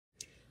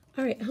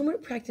All right,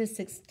 homework practice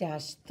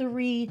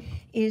 6-3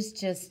 is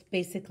just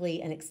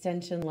basically an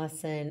extension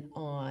lesson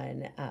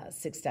on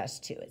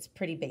 6-2. It's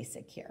pretty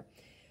basic here.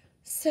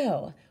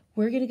 So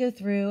we're going to go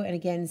through and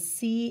again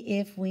see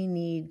if we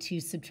need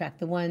to subtract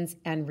the ones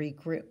and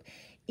regroup.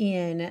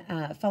 In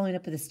following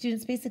up with the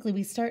students, basically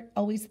we start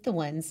always at the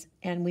ones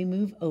and we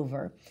move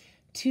over.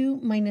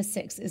 2 minus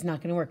 6 is not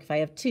going to work. If I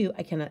have 2,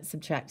 I cannot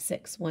subtract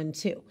 6. 1,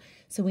 2.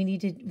 So we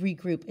need to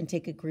regroup and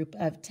take a group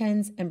of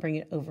 10s and bring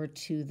it over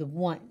to the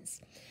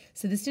ones.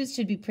 So the students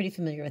should be pretty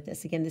familiar with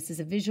this. Again, this is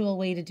a visual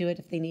way to do it.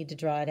 If they need to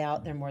draw it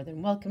out, they're more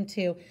than welcome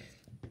to.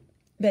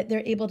 But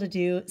they're able to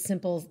do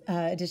simple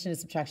addition and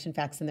subtraction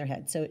facts in their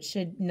head. So it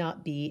should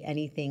not be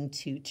anything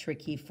too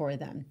tricky for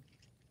them.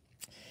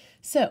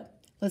 So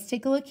let's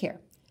take a look here.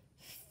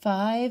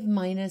 5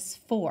 minus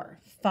 4.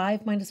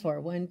 5 minus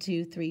 4. 1,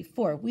 2, 3,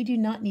 4. We do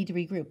not need to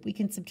regroup. We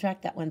can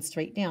subtract that one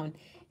straight down.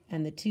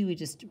 And the 2 we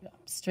just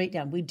straight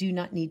down. We do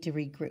not need to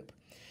regroup.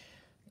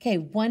 Okay,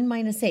 1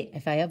 minus 8.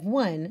 If I have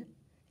 1,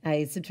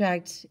 I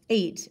subtract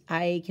 8,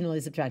 I can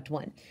only subtract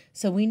 1.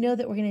 So we know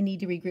that we're going to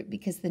need to regroup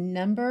because the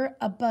number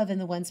above in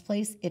the ones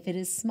place, if it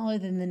is smaller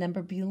than the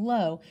number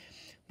below,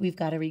 we've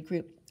got to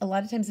regroup. A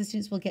lot of times the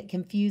students will get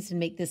confused and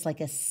make this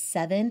like a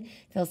 7.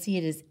 They'll see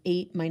it as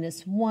 8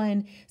 minus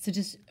 1. So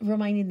just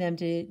reminding them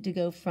to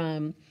go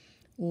from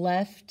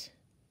right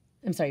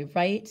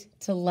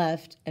to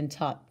left and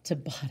top to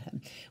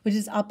bottom, which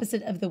is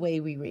opposite of the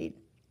way we read.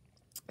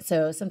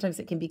 So sometimes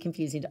it can be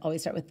confusing to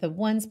always start with the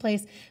ones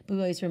place, but we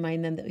always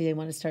remind them that they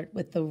want to start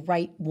with the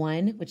right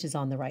one, which is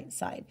on the right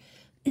side.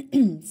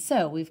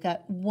 So we've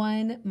got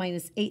 1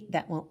 minus 8.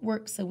 That won't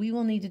work. So we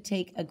will need to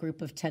take a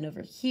group of 10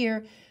 over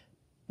here.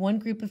 One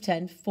group of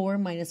 10, 4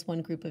 minus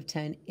one group of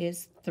 10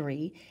 is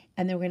 3.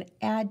 And then we're going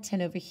to add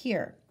 10 over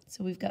here.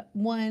 So we've got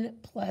 1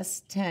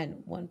 plus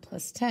 10. 1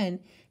 plus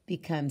 10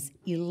 becomes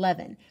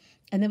 11.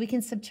 And then we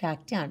can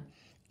subtract down.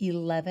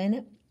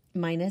 11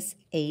 minus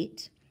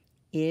 8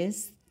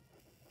 is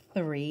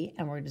 3,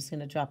 and we're just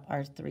going to drop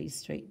our 3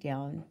 straight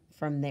down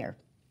from there.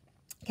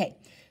 Okay,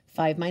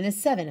 5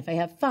 minus 7. If I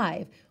have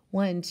 5,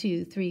 1,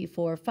 2, 3,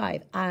 4,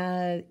 5,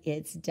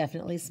 it's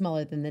definitely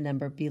smaller than the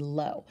number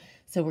below.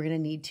 So we're going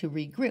to need to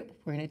regroup.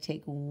 We're going to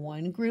take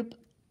one group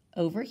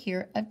over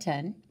here of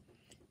 10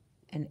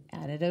 and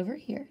add it over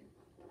here.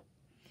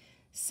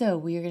 So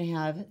we are going to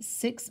have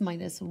 6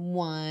 minus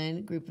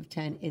 1 group of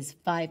 10 is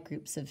 5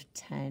 groups of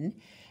 10.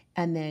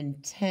 And then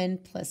 10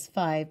 plus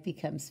 5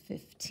 becomes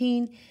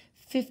 15.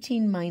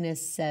 15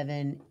 minus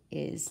 7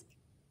 is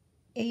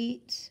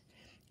 8.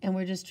 And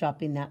we're just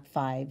dropping that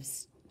 5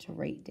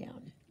 straight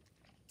down.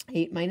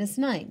 8 minus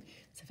 9.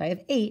 So if I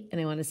have 8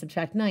 and I want to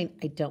subtract 9,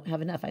 I don't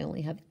have enough. I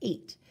only have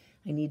 8.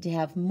 I need to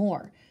have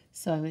more.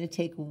 So I'm going to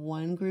take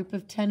one group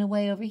of 10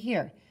 away over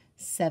here.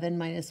 7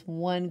 minus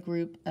 1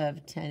 group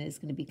of 10 is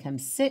going to become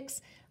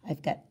 6.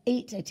 I've got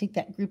 8. I take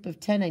that group of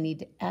 10. I need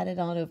to add it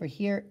on over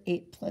here.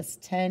 8 plus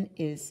 10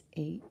 is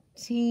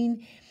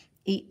 18.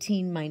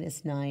 18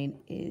 minus 9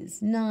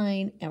 is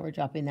 9. And we're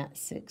dropping that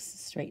 6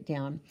 straight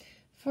down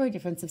for a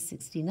difference of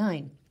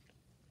 69.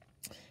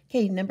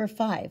 Okay, number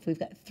 5. We've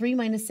got 3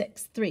 minus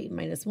 6. 3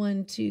 minus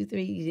 1, 2,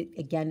 3.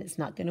 Again, it's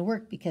not going to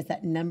work because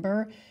that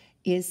number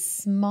is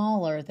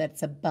smaller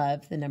that's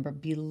above the number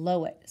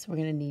below it. So we're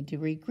going to need to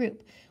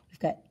regroup. We've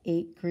got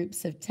 8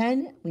 groups of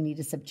 10. We need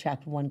to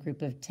subtract one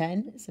group of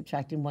 10.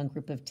 Subtracting one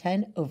group of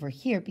 10 over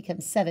here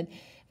becomes 7.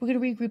 We're going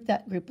to regroup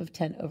that group of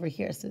 10 over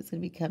here. So it's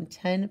going to become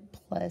 10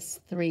 plus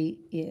 3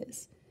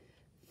 is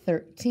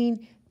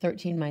 13.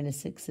 13 minus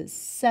 6 is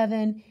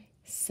 7.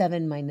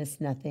 7 minus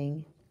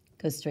nothing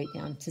goes straight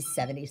down to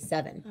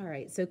 77. All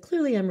right, so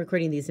clearly I'm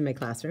recording these in my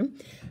classroom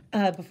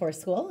before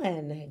school,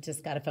 and I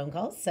just got a phone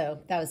call, so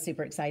that was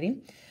super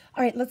exciting.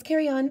 All right, let's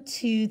carry on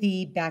to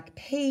the back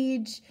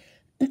page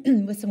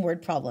with some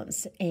word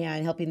problems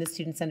and helping the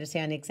students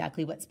understand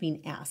exactly what's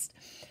being asked.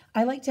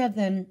 I like to have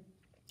them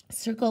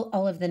circle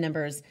all of the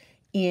numbers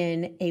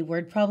in a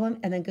word problem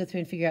and then go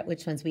through and figure out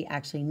which ones we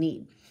actually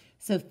need.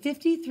 So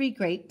 53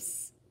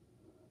 grapes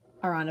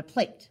are on a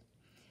plate.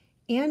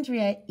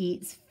 Andrea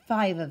eats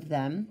 5 of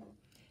them.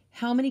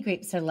 How many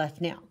grapes are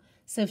left now?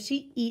 So if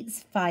she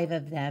eats 5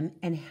 of them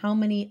and how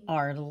many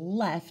are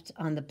left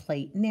on the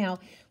plate now,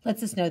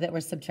 lets us know that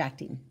we're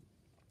subtracting.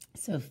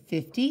 So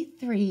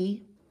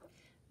 53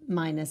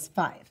 minus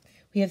 5.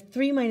 We have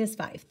 3 minus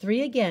 5.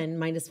 3 again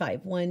minus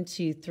 5. 1,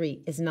 2,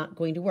 3 is not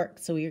going to work.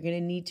 So we are going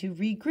to need to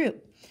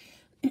regroup.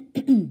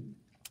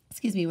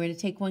 Excuse me, we're going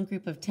to take one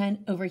group of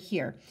 10 over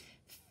here.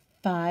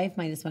 5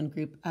 minus one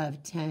group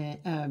of 10,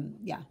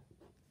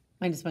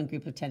 minus one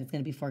group of 10 is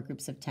going to be 4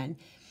 groups of 10.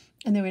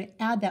 And then we're going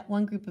to add that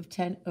one group of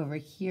 10 over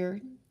here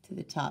to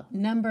the top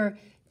number.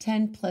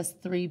 10 plus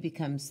 3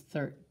 becomes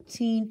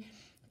 13.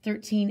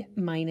 13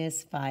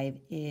 minus 5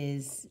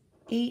 is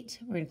 8.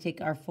 We're going to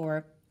take our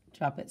 4,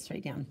 drop it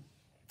straight down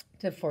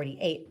to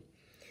 48.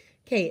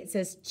 Okay, it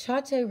says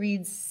Chato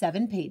reads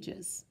 7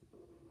 pages.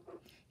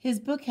 His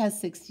book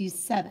has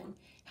 67.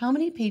 How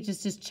many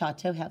pages does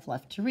Chato have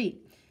left to read?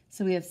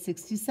 So we have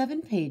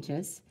 67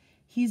 pages.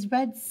 He's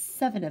read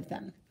 7 of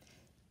them.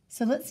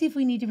 So let's see if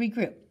we need to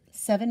regroup.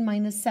 7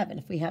 minus 7.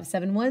 If we have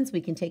 7 ones,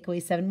 we can take away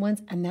 7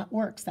 ones, and that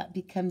works. That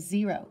becomes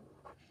 0.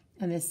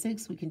 And the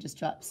 6, we can just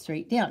drop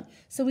straight down.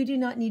 So we do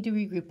not need to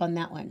regroup on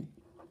that one.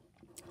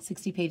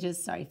 60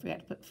 pages. Sorry, I forgot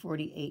to put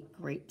 48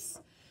 grapes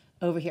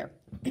over here.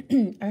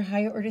 Our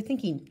higher order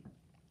thinking.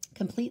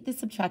 Complete the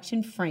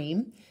subtraction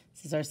frame.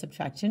 This is our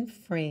subtraction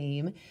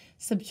frame.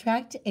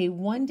 Subtract a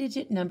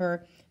 1-digit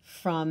number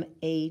from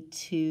a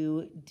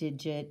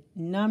 2-digit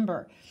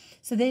number.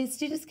 So the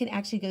students can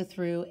actually go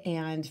through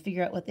and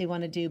figure out what they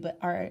want to do, but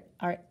our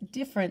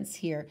difference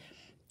here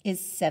is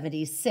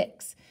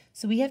 76.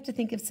 So we have to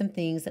think of some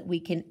things that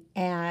we can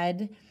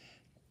add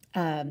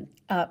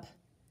up,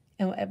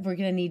 and we're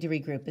going to need to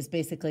regroup is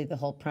basically the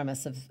whole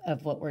premise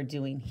of what we're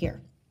doing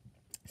here.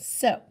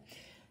 So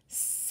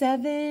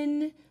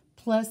 7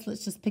 plus,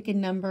 let's just pick a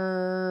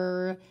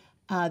number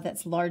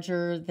that's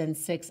larger than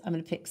 6. I'm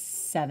going to pick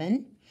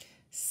 7.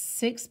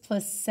 6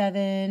 plus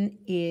 7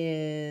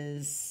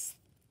 is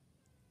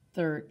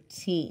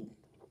 13.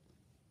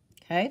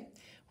 Okay,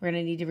 we're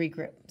going to need to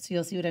regroup. So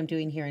you'll see what I'm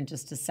doing here in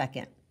just a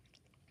second.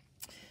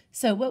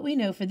 So what we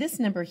know for this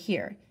number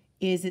here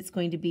is it's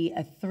going to be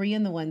a 3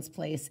 in the ones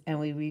place, and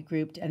we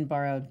regrouped and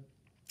borrowed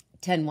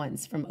 10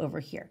 ones from over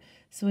here.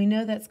 So we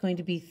know that's going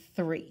to be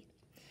 3.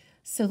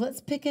 So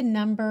let's pick a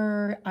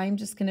number. I'm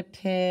just going to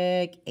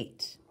pick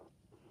 8.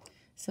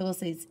 So we'll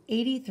say it's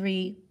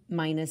 83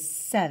 minus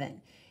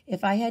 7.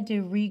 If I had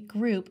to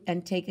regroup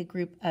and take a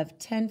group of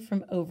 10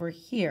 from over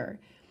here,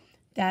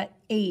 that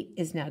 8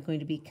 is now going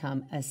to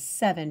become a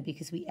 7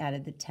 because we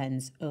added the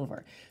 10s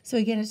over. So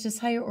again, it's just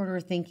higher order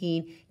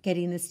thinking,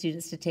 getting the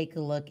students to take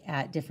a look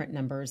at different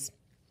numbers.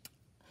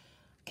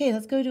 Okay,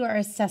 let's go to our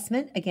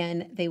assessment.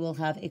 Again, they will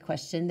have a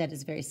question that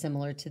is very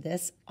similar to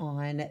this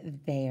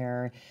on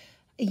their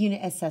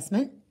unit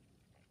assessment.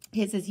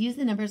 It says, use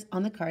the numbers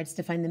on the cards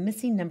to find the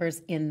missing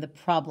numbers in the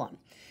problem.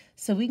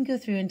 So we can go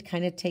through and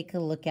kind of take a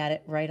look at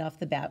it right off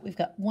the bat. We've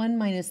got 1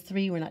 minus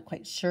 3. We're not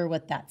quite sure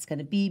what that's going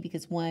to be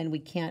because 1 we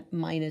can't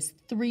minus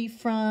 3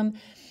 from.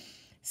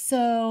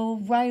 So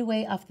right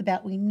away off the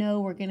bat, we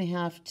know we're going to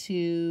have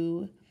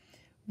to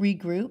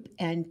regroup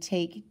and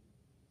take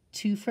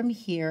 2 from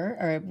here,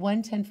 or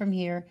 1 10 from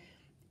here,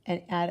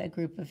 and add a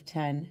group of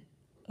 10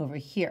 over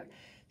here.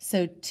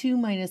 So 2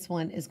 minus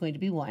 1 is going to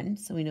be 1.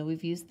 So we know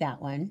we've used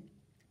that one.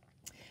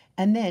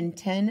 And then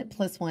 10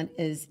 plus 1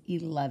 is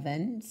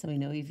 11, so we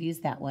know we've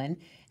used that one.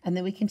 And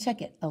then we can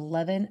check it.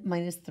 11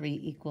 minus 3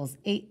 equals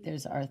 8.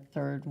 There's our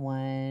third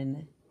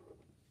one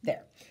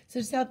there. So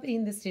just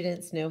helping the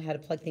students know how to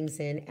plug things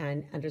in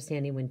and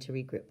understanding when to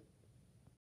regroup.